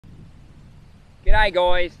G'day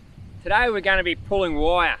guys, today we're going to be pulling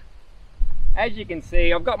wire. As you can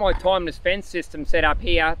see, I've got my timeless fence system set up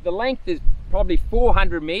here. The length is probably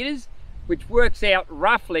 400 meters, which works out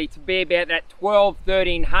roughly to be about that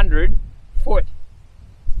 1300 foot.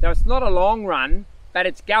 So it's not a long run, but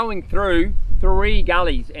it's going through 3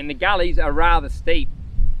 gullies, and the gullies are rather steep.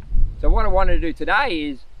 So what I want to do today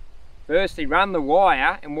is firstly run the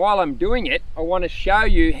wire, and while I'm doing it, I want to show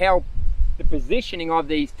you how the positioning of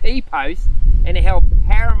these T-posts and how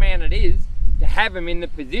paramount it is to have them in the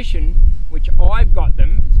position which I've got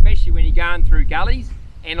them, especially when you're going through gullies.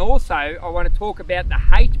 And also I want to talk about the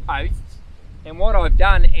H posts and what I've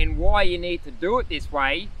done and why you need to do it this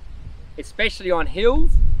way, especially on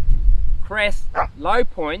hills, crests, low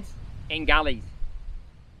points and gullies.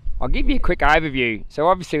 I'll give you a quick overview. So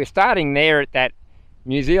obviously we're starting there at that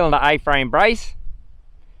New Zealand A-frame brace,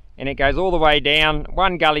 and it goes all the way down,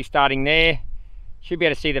 one gully starting there. Should be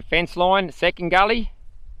able to see the fence line, second gully,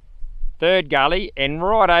 third gully, and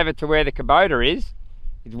right over to where the Kubota is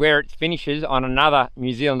where it finishes on another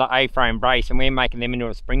New Zealand A-frame brace, and we're making them into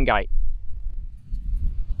a spring gate.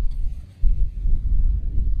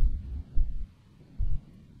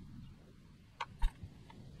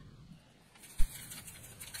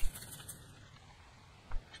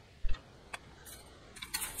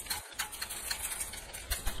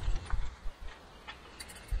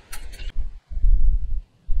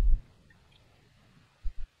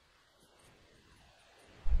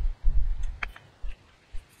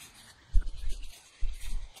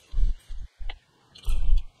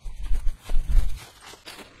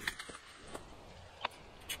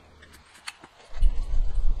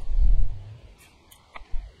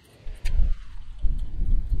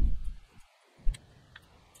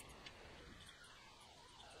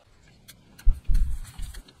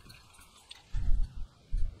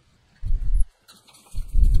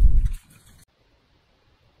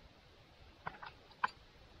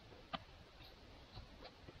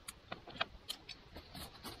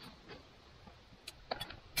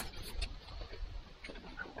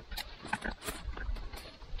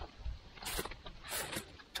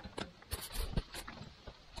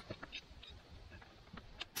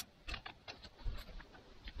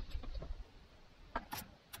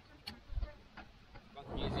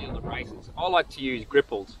 Braces. I like to use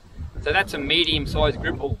gripples, so that's a medium-sized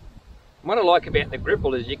gripple. What I like about the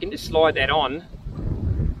gripple is you can just slide that on,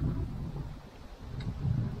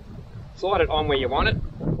 slide it on where you want it,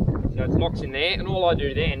 so it locks in there, and all I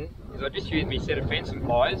do then is I just use my set of fencing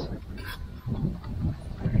pliers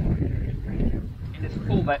and just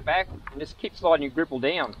pull that back and just keep sliding your gripple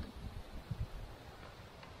down.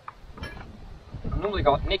 I've normally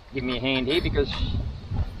got Nick to give me a hand here, because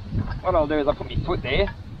what I'll do is I'll put my foot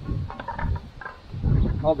there,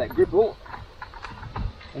 hold that gripple,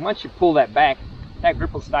 and once you pull that back, that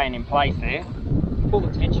gripple's staying in place there. Pull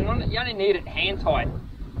the tension on it. You only need it hand tight.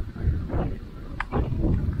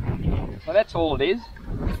 So that's all it is.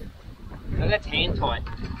 So that's hand tight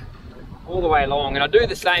all the way along, and I do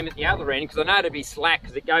the same at the other end, because I know it'll be slack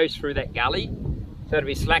because it goes through that gully, so it'll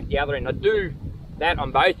be slack the other end. I do that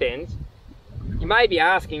on both ends. You may be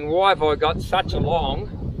asking, why have I got such a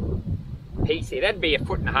long piece here? That'd be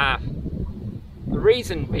 1.5 feet. The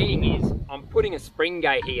reason being is I'm putting a spring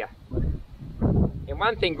gate here, and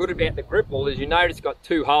one thing good about the gripple is you notice it's got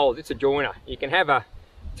 2 holes. It's a joiner. You can have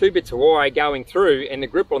 2 bits of wire going through and the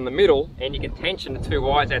gripple in the middle, and you can tension the 2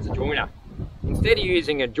 wires as a joiner. Instead of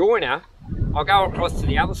using a joiner, I'll go across to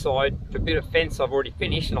the other side to a bit of fence I've already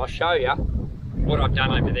finished, and I'll show you what I've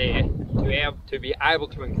done over there to be able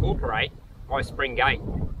to incorporate my spring gate.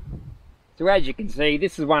 So as you can see,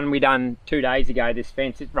 this is one we done 2 days ago. This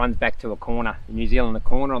fence, it runs back to a corner, the New Zealand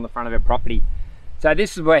corner on the front of our property. So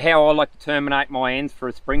this is how I like to terminate my ends for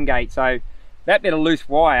a spring gate. So that bit of loose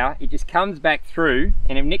wire, it just comes back through,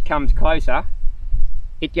 and if Nick comes closer,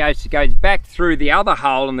 it goes back through the other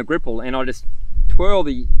hole in the gripple, and I just twirl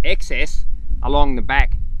the excess along the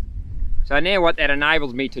back. So now what that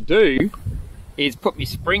enables me to do is put my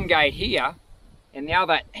spring gate here, and the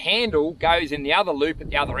other handle goes in the other loop at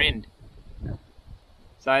the other end.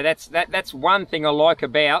 So that's one thing I like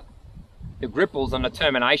about the gripples on the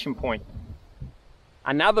termination point.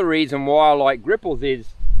 Another reason why I like gripples is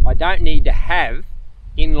I don't need to have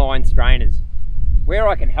inline strainers. Where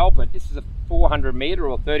I can help it, this is a 400 meter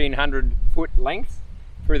or 1300 foot length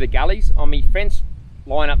through the gullies. On my fence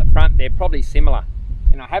line up the front, they're probably similar,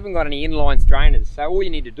 and I haven't got any inline strainers. So all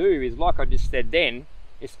you need to do is, like I just said then,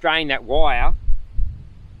 is strain that wire.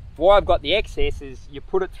 Why I've got the excess is you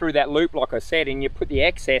put it through that loop like I said, and you put the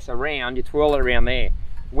excess around, you twirl it around there.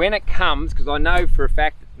 When it comes, because I know for a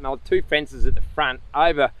fact that my 2 fences at the front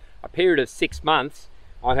over a period of 6 months,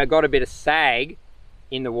 I had got a bit of sag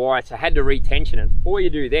in the wire, so I had to retension it. All you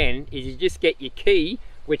do then is you just get your key,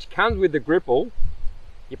 which comes with the gripple,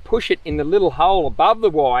 you push it in the little hole above the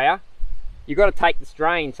wire. You've got to take the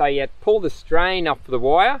strain, so you pull the strain off the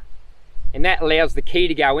wire, and that allows the key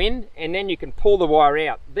to go in, and then you can pull the wire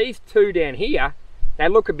out. These two down here, they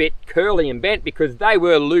look a bit curly and bent because they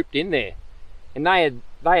were looped in there, and they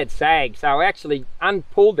had sag, so I actually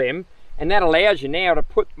unpulled them, and that allows you now to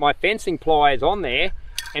put my fencing pliers on there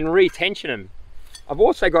and retension them. I've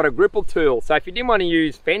also got a gripple tool, so if you didn't want to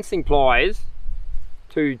use fencing pliers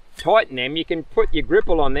to tighten them, you can put your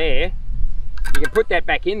gripple on there, you can put that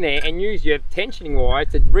back in there and use your tensioning wire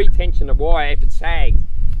to retension the wire if it sags,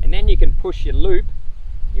 and then you can push your loop,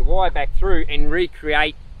 your wire back through and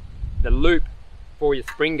recreate the loop for your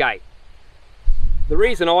spring gate. The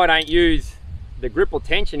reason I don't use the gripple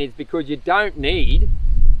tension is because you don't need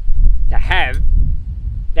to have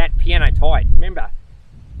that piano tight. Remember,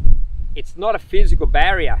 it's not a physical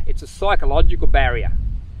barrier, it's a psychological barrier.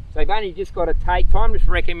 So you've only just got to take time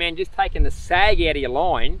to recommend just taking the sag out of your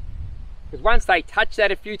line, because once they touch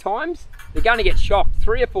that a few times, they're going to get shocked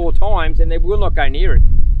 3 or 4 times and they will not go near it.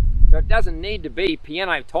 So it doesn't need to be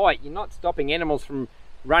piano tight. You're not stopping animals from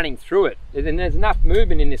running through it. And there's enough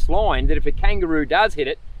movement in this line that if a kangaroo does hit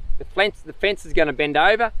it, the fence is going to bend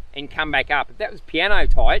over and come back up. If that was piano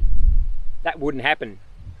tight, that wouldn't happen.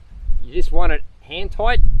 You just want it hand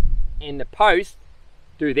tight, and the posts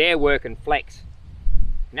do their work and flex.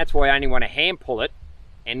 And that's why I only want to hand pull it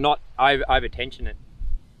and not over tension it.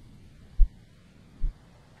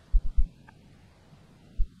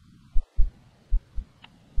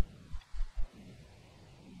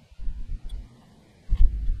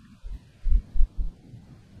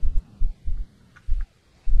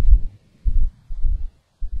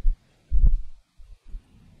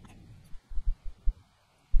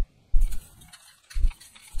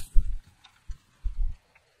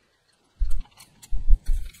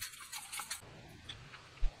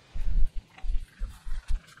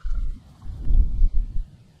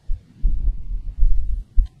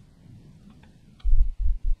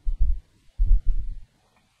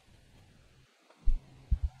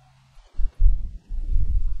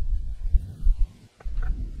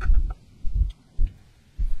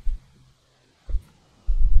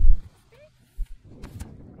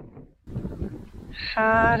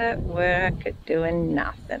 Hard at work at doing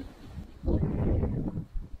nothing. I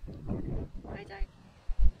don't.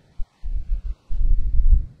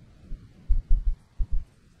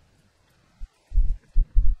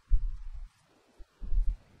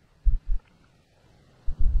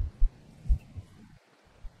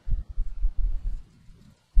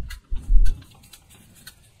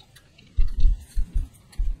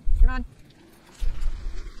 Come on.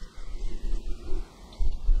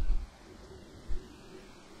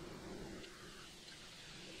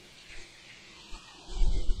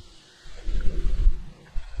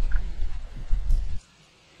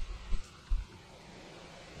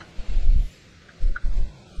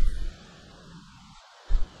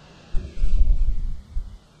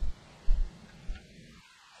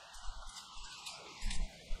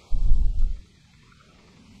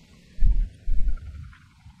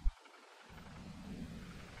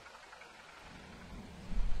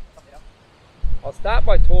 I'll start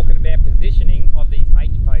by talking about positioning of these H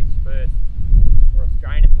posts first, or a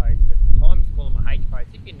strainer post, but times call them a H post.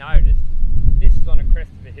 If you notice, this is on a crest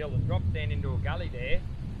of a hill and drops down into a gully there,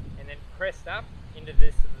 and then crests up into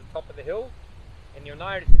this at the top of the hill, and you'll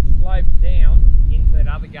notice it slopes down into that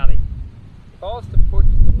other gully. If I was to put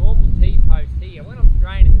just a normal T-post here, when I'm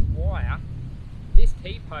straining this wire, this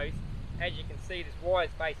T-post, as you can see, this wire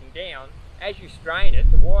is facing down. As you strain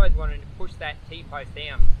it, the wire is wanting to push that T-post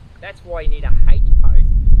down. That's why you need a H post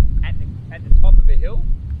at the top of a hill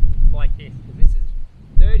like this, because this is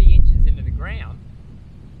 30 inches into the ground,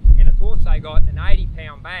 and it's also got an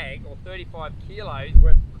 80-pound bag or 35 kilos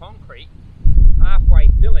worth of concrete halfway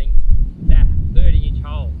filling that 30-inch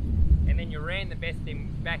hole, and then you ran the best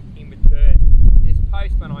back in with dirt. This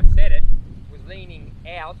post, when I set it, was leaning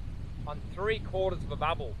out on 3/4 of a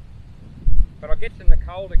bubble, but I'll get to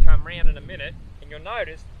Nicole to come round in a minute, and you'll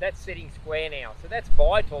notice that's sitting square now. So that's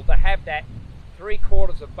vital to have that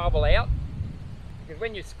 3/4 of bubble out, because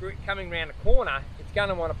when you're coming around a corner, it's going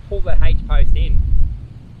to want to pull that H post in.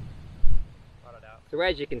 So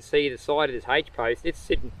as you can see, the side of this H post, it's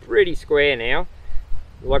sitting pretty square now.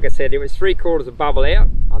 Like I said, it was 3/4 of bubble out.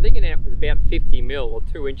 I think it was about 50 mil or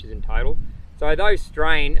 2 inches in total. So those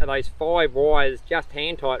 5 wires, just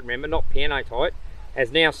hand tight, remember, not piano tight,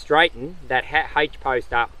 has now straightened that H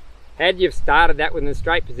post up. Had you started that within a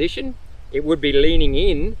straight position, it would be leaning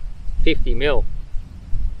in 50 mil.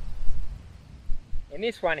 And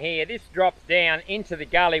this one here, this drops down into the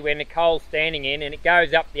gully where Nicole's standing in, and it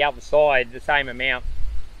goes up the other side the same amount.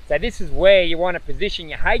 So this is where you want to position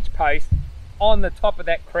your H-post on the top of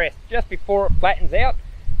that crest, just before it flattens out,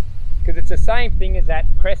 because it's the same thing as that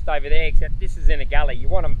crest over there, except this is in a gully. You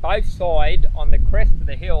want them both side on the crest of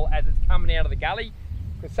the hill as it's coming out of the gully.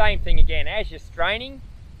 The same thing again, as you're straining,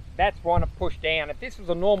 that's want to push down. If this was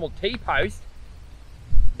a normal T-post,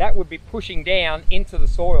 that would be pushing down into the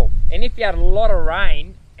soil. And if you had a lot of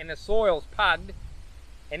rain and the soil's pugged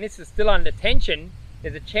and this is still under tension,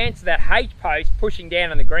 there's a chance of that H-post pushing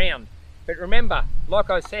down on the ground. But remember, like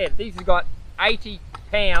I said, these have got 80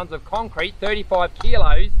 pounds of concrete, 35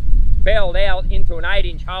 kilos, belled out into an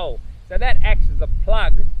 8-inch hole. So that acts as a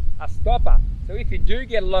plug, a stopper. So if you do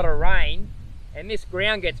get a lot of rain and this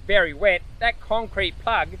ground gets very wet, that concrete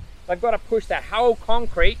plug, they've got to push that whole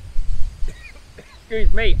concrete,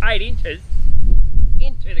 excuse me, 8 inches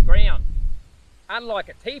into the ground. Unlike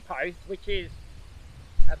a T-post, which is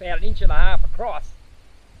about 1.5 inches across,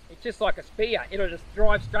 it's just like a spear. It'll just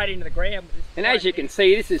drive straight into the ground. And as you can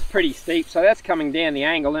see, this is pretty steep, so that's coming down the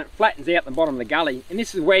angle and it flattens out the bottom of the gully. And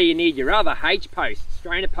this is where you need your other H-post,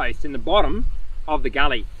 strainer post, in the bottom of the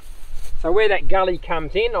gully. So where that gully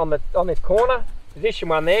comes in on this corner, position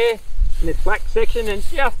one there in this black section, and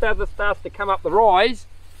just as it starts to come up the rise,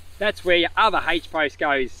 that's where your other H-post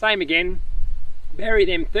goes. Same again, bury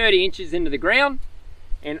them 30 inches into the ground,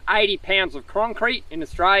 and 80 pounds of concrete, in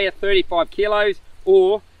Australia 35 kilos,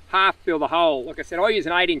 or half fill the hole. Like I said, I use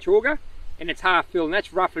an 8-inch auger and it's half filled, and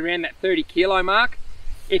that's roughly around that 30 kilo mark.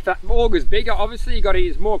 If the auger's bigger, obviously you've got to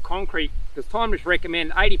use more concrete, because time just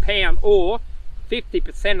recommend 80 pound or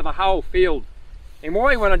 50% of the whole field. And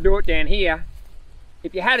why you want to do it down here,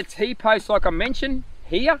 if you had a T-post like I mentioned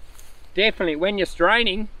here, definitely when you're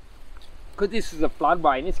straining, because this is a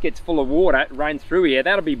floodway and this gets full of water, it runs through here,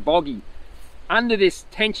 that'll be boggy. Under this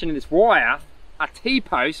tension of this wire, a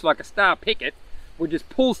T-post like a star picket would just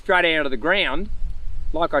pull straight out of the ground,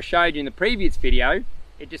 like I showed you in the previous video.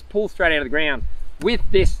 It just pulls straight out of the ground. With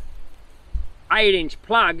this 8-inch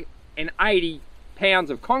plug and 80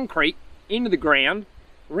 pounds of concrete into the ground,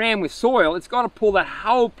 rammed with soil, it's got to pull that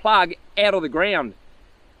whole plug out of the ground,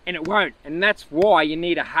 and it won't. And that's why you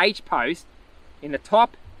need a H-post in the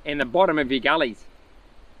top and the bottom of your gullies.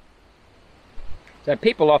 So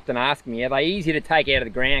people often ask me, are they easy to take out of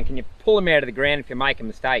the ground? Can you pull them out of the ground if you make a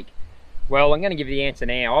mistake? Well, I'm going to give you the answer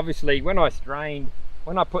now. Obviously, when I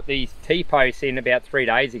put these T-posts in about 3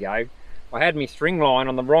 days ago, I had my string line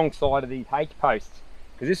on the wrong side of these H-posts,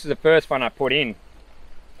 because this is the first one I put in.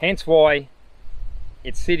 Hence why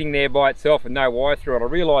it's sitting there by itself with no wire through it. I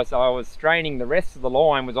realised I was straining, the rest of the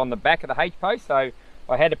line was on the back of the H-post, so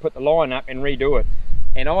I had to put the line up and redo it.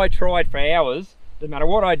 And I tried for hours, no matter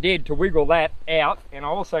what I did, to wiggle that out, and I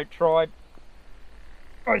also tried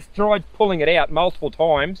pulling it out multiple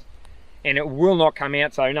times, and it will not come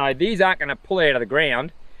out. So no, these aren't going to pull out of the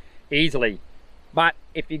ground easily. But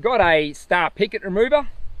if you've got a star picket remover,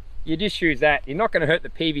 you just use that. You're not going to hurt the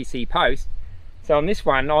PVC post. So on this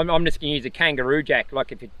one, I'm just going to use a kangaroo jack.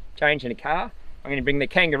 Like if you're changing a car, I'm going to bring the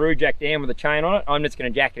kangaroo jack down with a chain on it. I'm just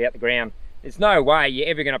going to jack it out the ground. There's no way you're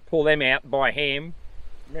ever going to pull them out by hand.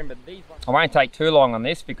 Remember these ones. I won't take too long on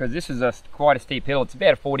this, because this is quite a steep hill. It's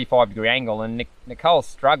about a 45-degree angle, and Nicole's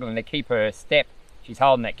struggling to keep her step. She's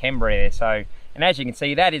holding that camber there. So, and as you can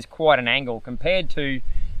see, that is quite an angle compared to,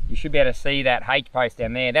 you should be able to see that H-post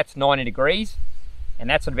down there. That's 90 degrees, and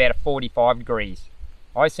that's at about a 45 degrees.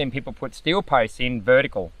 I've seen people put steel posts in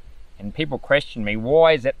vertical, and people question me,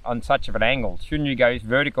 why is it on such of an angle? Shouldn't you go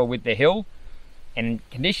vertical with the hill? And in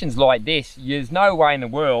conditions like this, there's no way in the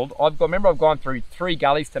world. Remember, I've gone through 3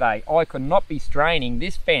 gullies today. I could not be straining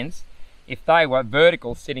this fence if they were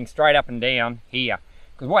vertical, sitting straight up and down here.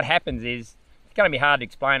 Because what happens is, it's going to be hard to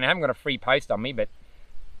explain. I haven't got a free post on me, but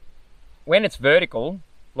when it's vertical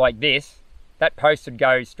like this, that post would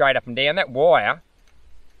go straight up and down. That wire,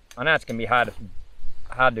 I know it's going to be hard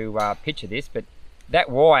to picture this, but that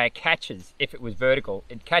wire catches, if it was vertical,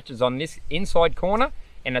 it catches on this inside corner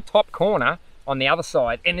and the top corner on the other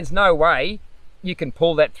side, and there's no way you can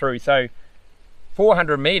pull that through. So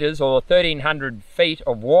 400 meters or 1300 feet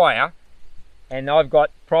of wire, and I've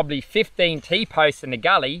got probably 15 T-posts in the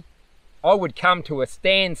gully, I would come to a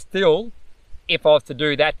standstill if I was to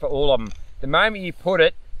do that for all of them. The moment you put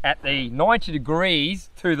it at the 90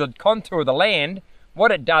 degrees to the contour of the land,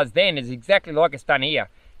 what it does then is exactly like it's done here.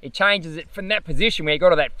 It changes it from that position where you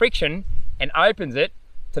got all that friction and opens it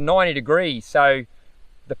to 90 degrees. So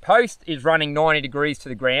the post is running 90 degrees to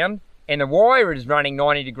the ground, and the wire is running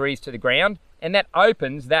 90 degrees to the ground, and that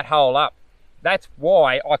opens that hole up. That's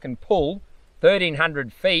why I can pull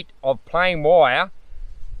 1,300 feet of plain wire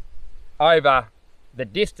over the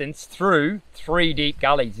distance through 3 deep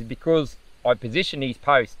gullies, is because I position these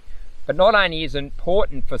posts. But not only is it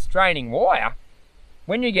important for straining wire,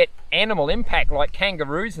 when you get animal impact like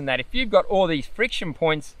kangaroos and that, if you've got all these friction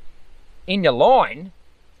points in your line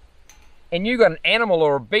and you've got an animal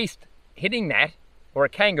or a beast hitting that, or a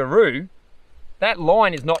kangaroo, that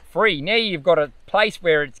line is not free. Now you've got a place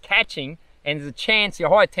where it's catching and there's a chance your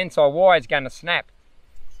high tensile wire is going to snap.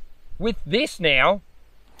 With this now,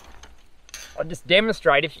 I'll just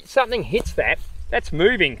demonstrate, if something hits that, that's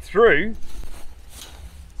moving through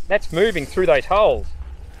those holes.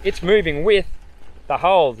 It's moving with the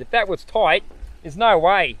holes. If that was tight, there's no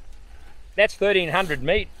way. That's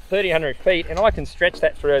 1,300 feet, and I can stretch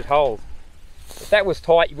that through those holes. If that was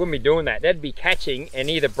tight, you wouldn't be doing that. That'd be catching and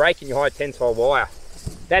either breaking your high tensile wire.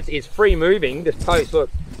 That is free moving, this post, look,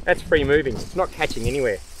 that's free moving. It's not catching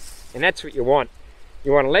anywhere. And that's what you want.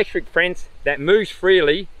 You want electric fence that moves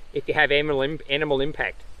freely if you have animal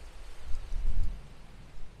impact.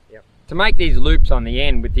 Yep. To make these loops on the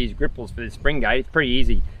end with these gripples for the spring gate, it's pretty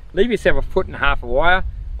easy. Leave yourself 1.5 feet of wire.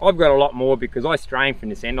 I've got a lot more because I strain from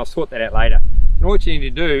this end. I'll sort that out later. And all you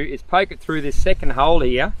need to do is poke it through this second hole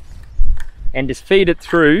here and just feed it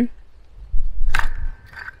through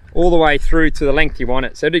all the way through to the length you want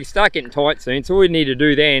it. So to start getting tight soon, so all you need to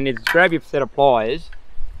do then is grab your set of pliers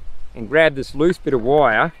and grab this loose bit of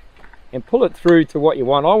wire and pull it through to what you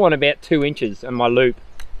want. I want about 2 inches on my loop.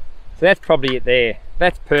 So that's probably it there.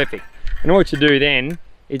 That's perfect. And all you do then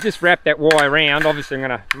is just wrap that wire around. Obviously I'm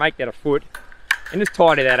going to make that 1 foot and just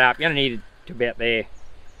tidy that up. You only need it to about there.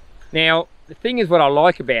 Now the thing is, what I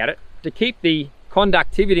like about it, to keep the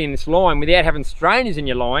conductivity in this line without having strainers in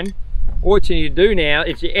your line, all you need to do now,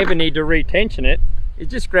 if you ever need to retension it, is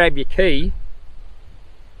just grab your key,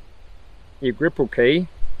 your gripple key,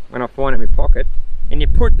 when I find it in my pocket, and you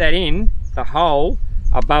put that in the hole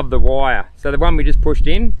above the wire. So the one we just pushed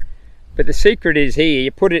in. But the secret is here,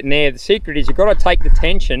 you put it in there. The secret is you've got to take the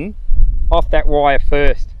tension off that wire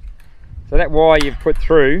first. So that wire you've put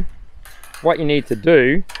through, what you need to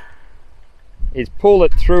do is pull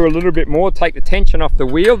it through a little bit more, take the tension off the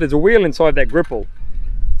wheel. There's a wheel inside that gripple.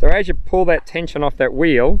 So as you pull that tension off that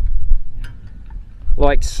wheel,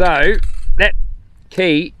 like so, that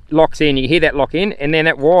key locks in. You hear that lock in, and then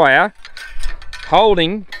that wire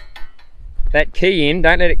holding that key in,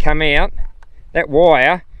 don't let it come out, that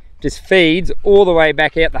wire just feeds all the way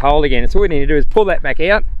back out the hole again. So all you need to do is pull that back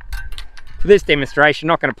out. For this demonstration,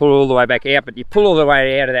 not going to pull all the way back out, but you pull all the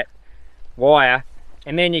way out of that wire,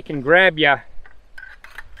 and then you can grab your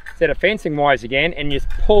set of fencing wires again and just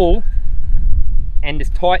pull and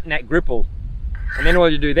just tighten that gripple. And then all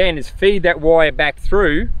you do then is feed that wire back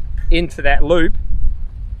through into that loop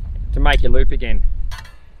to make your loop again.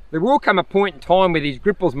 There will come a point in time where these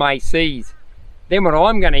gripples may seize. Then what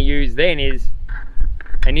I'm going to use then is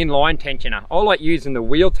an inline tensioner. I like using the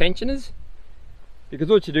wheel tensioners, because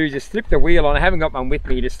what you do is just slip the wheel on. I haven't got one with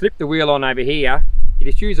me. You just slip the wheel on over here, you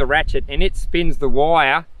just use a ratchet and it spins the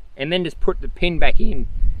wire, and then just put the pin back in,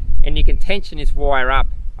 and you can tension this wire up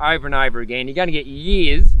over and over again. You're going to get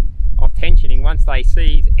years of tensioning once they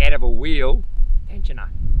seize out of a wheel tensioner.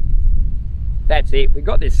 That's it. We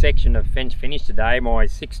got this section of fence finished today, my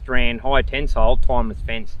 6-strand high tensile timeless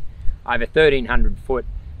fence over 1,300 foot.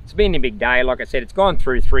 It's been a big day. Like I said, it's gone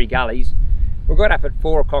through 3 gullies. We got up at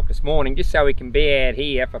 4 o'clock this morning just so we can be out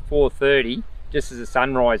here for 4:30 just as the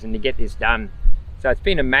sun rising to get this done. So it's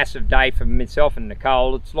been a massive day for myself and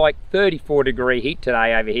Nicole. It's like 34-degree heat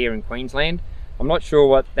today over here in Queensland. I'm not sure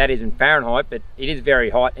what that is in Fahrenheit, but it is very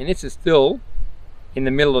hot, and this is still in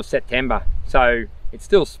the middle of September, so it's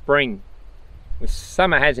still spring.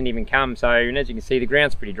 Summer hasn't even come, so, and as you can see, the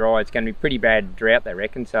ground's pretty dry. It's going to be pretty bad drought, they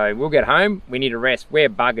reckon. So we'll get home, we need a rest, we're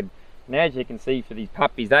buggered. And as you can see, for these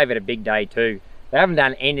puppies, they've had a big day too. They haven't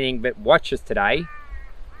done anything but watch us today,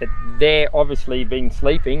 but they're obviously been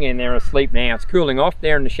sleeping, and they're asleep now. It's cooling off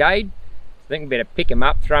there in the shade, so I think we better pick them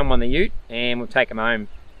up, throw them on the ute, and we'll take them home.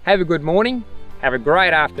 Have a good morning, have a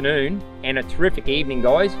great afternoon, and a terrific evening,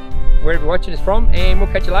 guys, wherever you're watching us from, and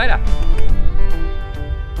we'll catch you later.